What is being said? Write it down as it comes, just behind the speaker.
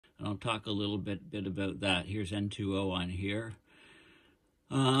and I'll talk a little bit about that. Here's N2O on here.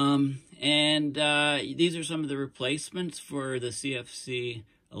 These are some of the replacements for the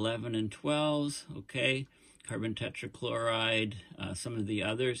CFC-11 and 12s, okay? Carbon tetrachloride, some of the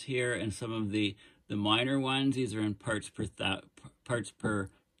others here, and some of the minor ones. These are in parts per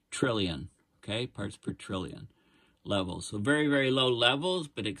trillion, okay? Parts per trillion levels. So very, very low levels,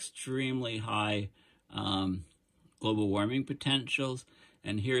 but extremely high global warming potentials.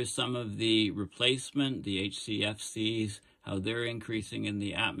 And here's some of the replacement, the HCFCs, how they're increasing in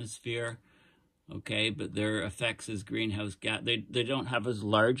the atmosphere, okay? But their effects as greenhouse gas, they don't have as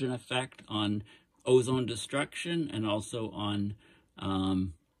large an effect on ozone destruction and also on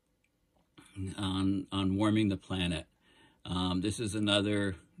warming the planet. This is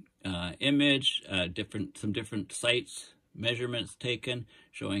another image, some different sites, measurements taken,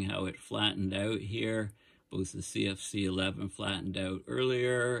 showing how it flattened out here. Both the CFC-11 flattened out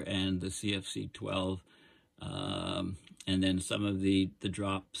earlier and the CFC-12, and then some of the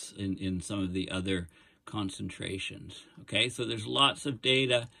drops in some of the other concentrations. Okay, so there's lots of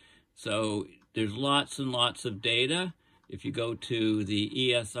data. So there's lots and lots of data. If you go to the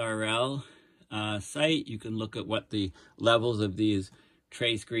ESRL site, you can look at what the levels of these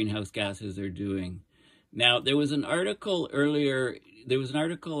trace greenhouse gases are doing. Now, there was an article earlier, it was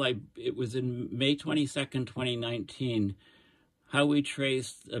in May 22nd, 2019, how we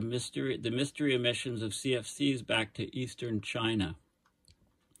traced the mystery emissions of CFCs back to Eastern China.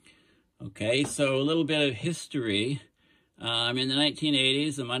 Okay, so a little bit of history. In the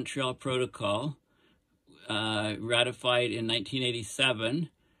 1980s, the Montreal Protocol, ratified in 1987,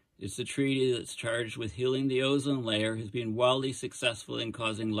 it's a treaty that's charged with healing the ozone layer, has been wildly successful in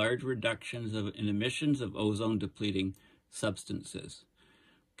causing large reductions in emissions of ozone depleting substances.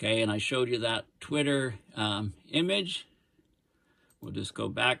 Okay, and I showed you that Twitter image. We'll just go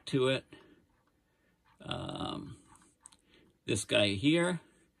back to it. This guy here.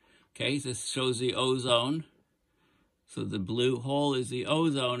 Okay, this shows the ozone. So the blue hole is the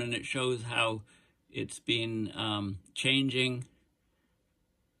ozone, and it shows how it's been changing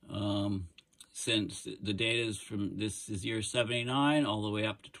since the data is this is year 79 all the way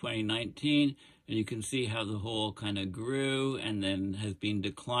up to 2019, and you can see how the hole kind of grew and then has been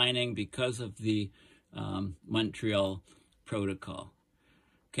declining because of the Montreal Protocol.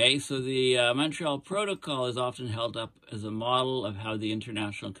 Okay, so the Montreal Protocol is often held up as a model of how the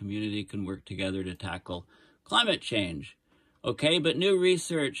international community can work together to tackle climate change. Okay, but new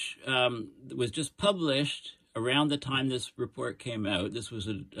research was just published around the time this report came out. This was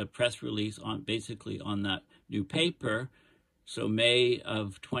a press release basically on that new paper. So May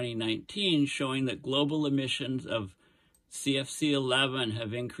of 2019, showing that global emissions of CFC-11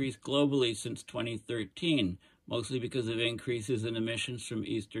 have increased globally since 2013, mostly because of increases in emissions from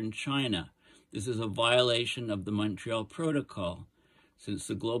Eastern China. This is a violation of the Montreal Protocol, since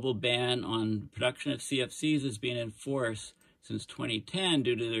the global ban on production of CFCs has been in force since 2010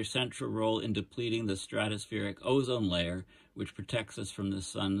 due to their central role in depleting the stratospheric ozone layer, which protects us from the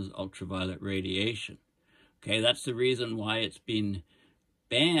sun's ultraviolet radiation. Okay, that's the reason why it's been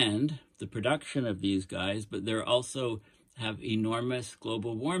banned, the production of these guys, but they also have enormous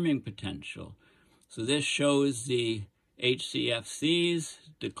global warming potential. So this shows the HCFCs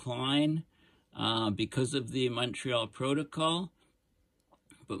decline because of the Montreal Protocol,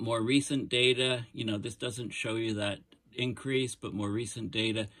 but more recent data, this doesn't show you that increase, but more recent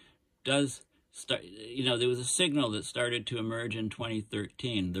data does start, there was a signal that started to emerge in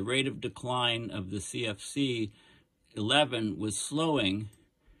 2013. The rate of decline of the CFC-11 was slowing.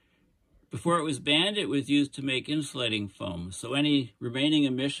 Before it was banned, it was used to make insulating foam. So any remaining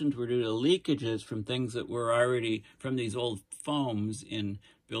emissions were due to leakages from things that were already from these old foams in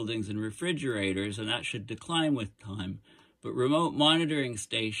buildings and refrigerators, and that should decline with time. But remote monitoring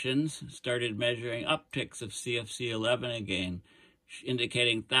stations started measuring upticks of CFC-11 again,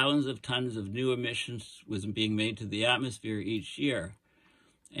 indicating thousands of tons of new emissions was being made to the atmosphere each year.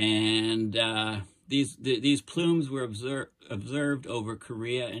 And these plumes were observed over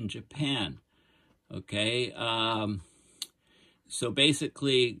Korea and Japan. Okay, so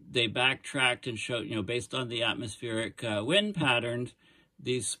basically they backtracked and showed, based on the atmospheric wind patterns,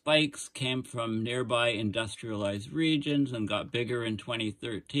 these spikes came from nearby industrialized regions and got bigger in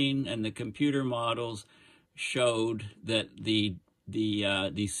 2013, and the computer models showed that the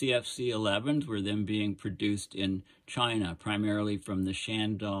CFC-11s were then being produced in China, primarily from the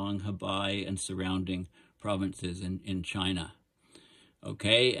Shandong, Hebei, and surrounding provinces in China.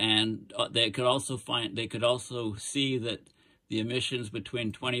 Okay, and they could also see that the emissions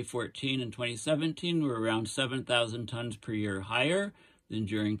between 2014 and 2017 were around 7,000 tons per year higher than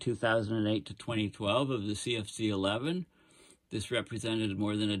during 2008 to 2012 of the CFC-11. This represented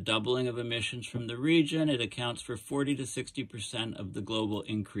more than a doubling of emissions from the region. It accounts for 40 to 60% of the global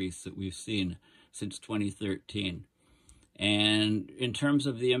increase that we've seen since 2013. And in terms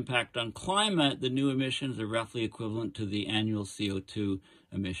of the impact on climate, the new emissions are roughly equivalent to the annual CO2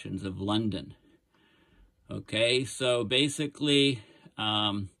 emissions of London. Okay, so basically,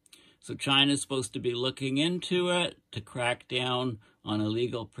 so China is supposed to be looking into it to crack down on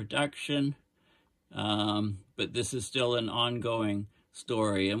illegal production, but this is still an ongoing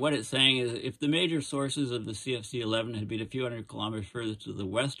story. And what it's saying is, if the major sources of the CFC-11 had been a few hundred kilometers further to the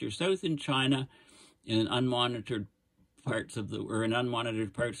west or south in China, in unmonitored parts of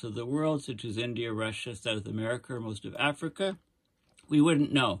the world, such as India, Russia, South America, or most of Africa, we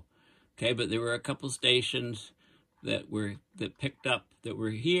wouldn't know. Okay, but there were a couple stations that were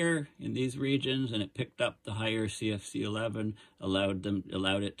here in these regions, and it picked up the higher CFC-11,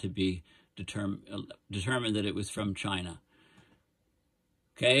 allowed it to be determined that it was from China.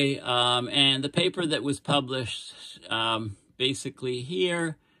 Okay, and the paper that was published basically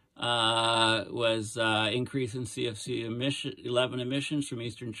here was increase in CFC-11 emissions from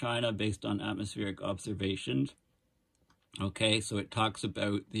eastern China based on atmospheric observations. Okay, so it talks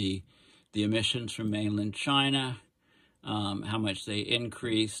about the emissions from mainland China, how much they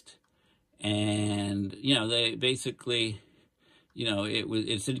increased, and they basically,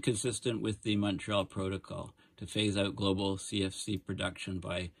 it's inconsistent with the Montreal Protocol to phase out global CFC production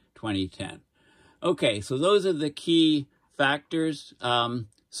by 2010. Okay, so those are the key factors.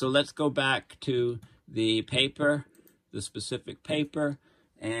 So let's go back to the paper, the specific paper,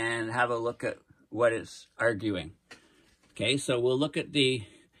 and have a look at what it's arguing. Okay, so we'll look at the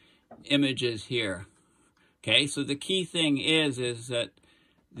images here. Okay, so the key thing is that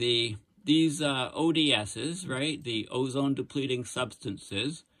these ODSs, right, the ozone depleting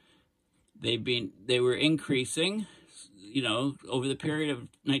substances, they were increasing, over the period of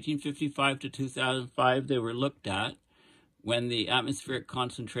 1955 to 2005, they were looked at when the atmospheric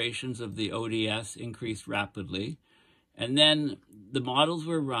concentrations of the ODS increased rapidly. And then the models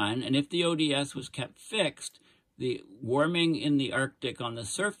were run, and if the ODS was kept fixed, the warming in the Arctic on the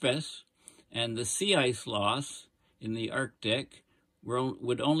surface and the sea ice loss in the Arctic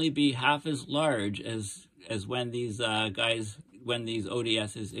would only be half as large as when these ODSs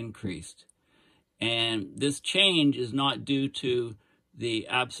increased. And this change is not due to the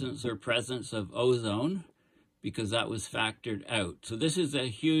absence or presence of ozone, because that was factored out. So this is a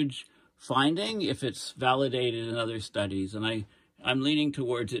huge finding if it's validated in other studies, and I'm leaning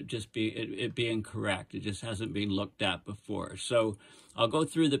towards it being correct. It just hasn't been looked at before. So I'll go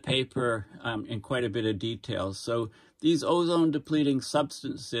through the paper in quite a bit of detail. So these ozone depleting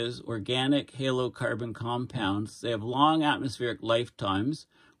substances, organic halocarbon compounds, they have long atmospheric lifetimes,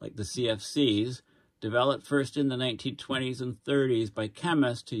 like the CFCs, developed first in the 1920s and 30s by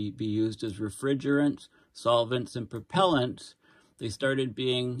chemists to be used as refrigerants, solvents, and propellants. They started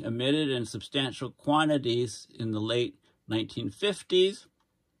being emitted in substantial quantities in the late 1950s,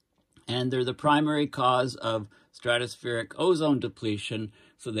 and they're the primary cause of stratospheric ozone depletion,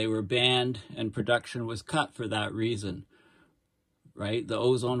 so they were banned and production was cut for that reason. Right? The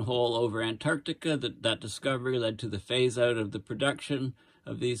ozone hole over Antarctica, that discovery led to the phase out of the production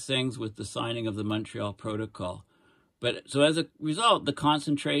of these things with the signing of the Montreal Protocol. So as a result, the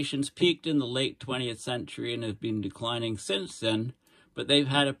concentrations peaked in the late 20th century and have been declining since then, but they've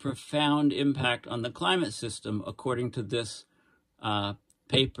had a profound impact on the climate system, according to this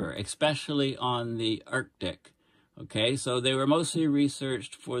paper, especially on the Arctic. Okay, so they were mostly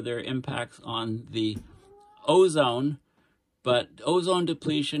researched for their impacts on the ozone, but ozone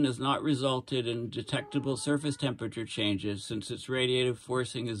depletion has not resulted in detectable surface temperature changes since its radiative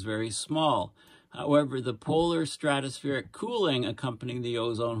forcing is very small. However, the polar stratospheric cooling accompanying the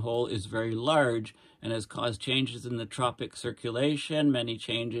ozone hole is very large and has caused changes in the tropic circulation, many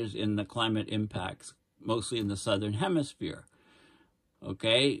changes in the climate impacts, mostly in the southern hemisphere.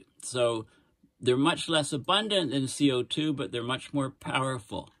 Okay, so they're much less abundant than CO2, but they're much more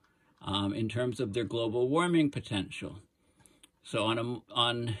powerful in terms of their global warming potential. So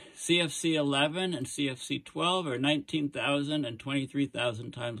on CFC-11 and CFC-12 are 19,000 and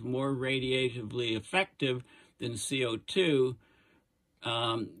 23,000 times more radiatively effective than CO2,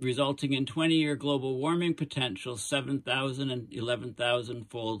 resulting in 20-year global warming potential 7,000 and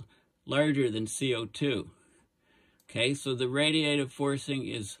 11,000-fold larger than CO2. Okay, so the radiative forcing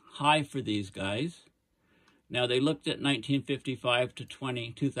is high for these guys. Now, they looked at 1955 to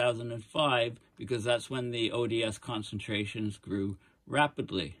 2005 because that's when the ODS concentrations grew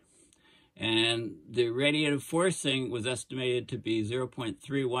rapidly. And the radiative forcing was estimated to be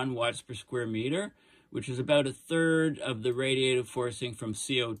 0.31 watts per square meter, which is about a third of the radiative forcing from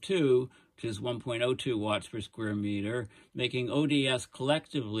CO2, which is 1.02 watts per square meter, making ODS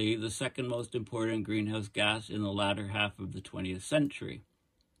collectively the second most important greenhouse gas in the latter half of the 20th century.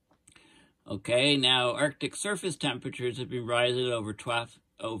 Okay, now Arctic surface temperatures have been rising over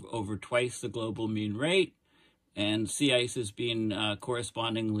twice the global mean rate, and sea ice has been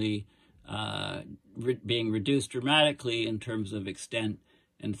correspondingly being reduced dramatically in terms of extent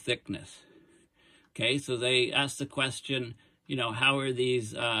and thickness. Okay, so they asked the question, you know, how are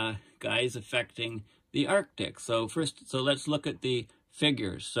these guys affecting the Arctic? So let's look at the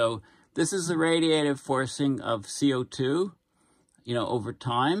figures. So this is the radiative forcing of CO2, you know, over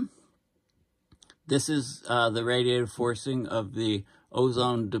time. This is the radiative forcing of the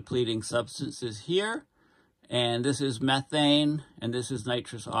ozone depleting substances here. And this is methane, and this is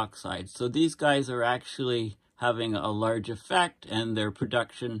nitrous oxide. So these guys are actually having a large effect, and their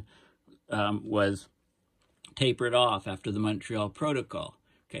production was tapered off after the Montreal Protocol.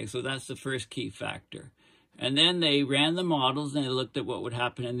 Okay, so that's the first key factor. And then they ran the models, and they looked at what would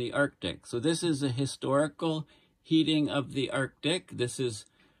happen in the Arctic. So this is a historical heating of the Arctic. This is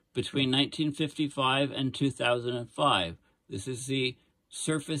between 1955 and 2005. This is the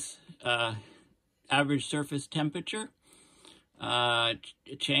surface average surface temperature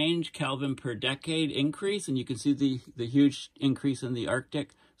change, Kelvin per decade increase, and you can see the huge increase in the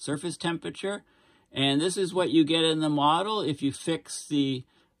Arctic surface temperature. And this is what you get in the model if you fix the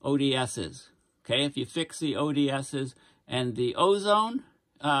ODSs. Okay, if you fix the ODSs and the ozone,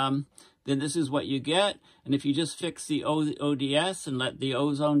 then this is what you get. And if you just fix the ODS and let the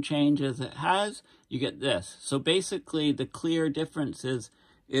ozone change as it has, you get this. So basically, the clear difference is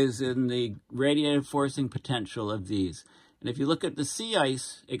in the radiative forcing potential of these. And if you look at the sea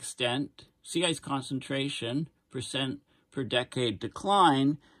ice extent, sea ice concentration, percent per decade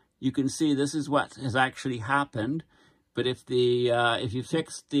decline, you can see this is what has actually happened. But if you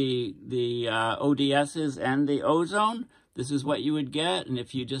fix the ODSs and the ozone, this is what you would get. And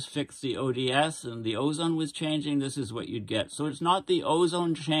if you just fix the ODS and the ozone was changing, this is what you'd get. So it's not the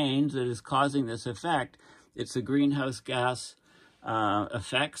ozone change that is causing this effect. It's the greenhouse gas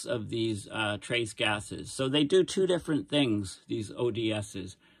effects of these trace gases. So they do two different things, these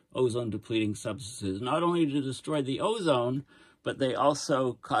ODSs, ozone depleting substances, not only to destroy the ozone, but they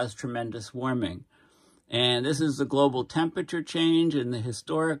also cause tremendous warming. And this is the global temperature change in the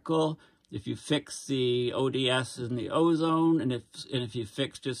historical. If you fix the ODS and the ozone, and if you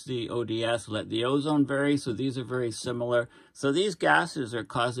fix just the ODS, let the ozone vary. So these are very similar. So these gases are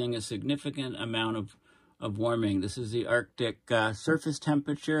causing a significant amount of warming. This is the Arctic surface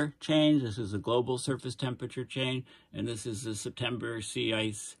temperature change. This is the global surface temperature change. And this is the September sea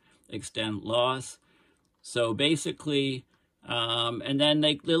ice extent loss. So basically, and then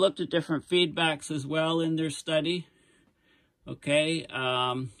they looked at different feedbacks as well in their study. Okay.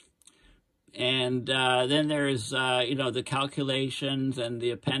 And then there's, you know, the calculations and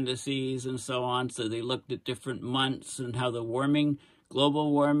the appendices and so on. So they looked at different months and how the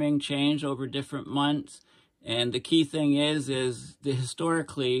global warming changed over different months. And the key thing is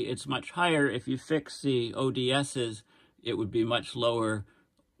historically, it's much higher. If you fix the ODSs, it would be much lower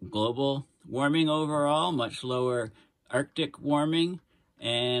global warming overall, much lower Arctic warming,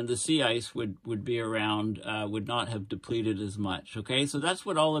 and the sea ice would be around, would not have depleted as much. Okay, so that's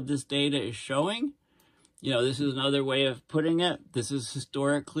what all of this data is showing. You know, this is another way of putting it. This is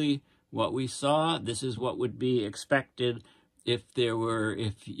historically what we saw. This is what would be expected if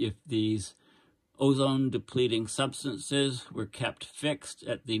these ozone depleting substances were kept fixed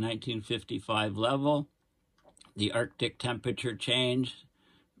at the 1955 level, the Arctic temperature changed,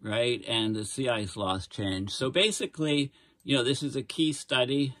 right, and the sea ice loss changed. So basically, you know, this is a key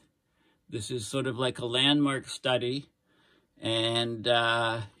study. This is sort of like a landmark study, and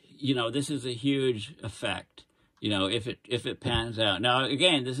you know, this is a huge effect, you know, if it pans out. Now,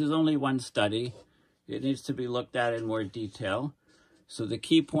 again, this is only one study. It needs to be looked at in more detail. So the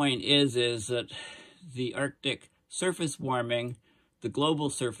key point is that the Arctic surface warming, the global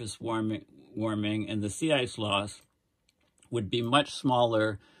surface warming, and the sea ice loss would be much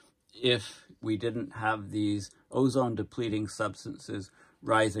smaller if we didn't have these ozone depleting substances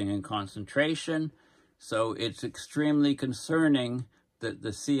rising in concentration. So it's extremely concerning that the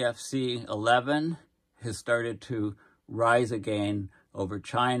CFC-11 has started to rise again over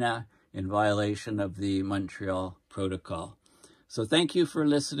China in violation of the Montreal Protocol. So thank you for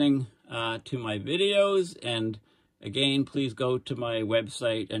listening to my videos, and again, please go to my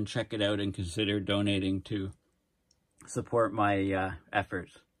website and check it out and consider donating to support my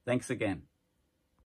efforts. Thanks again.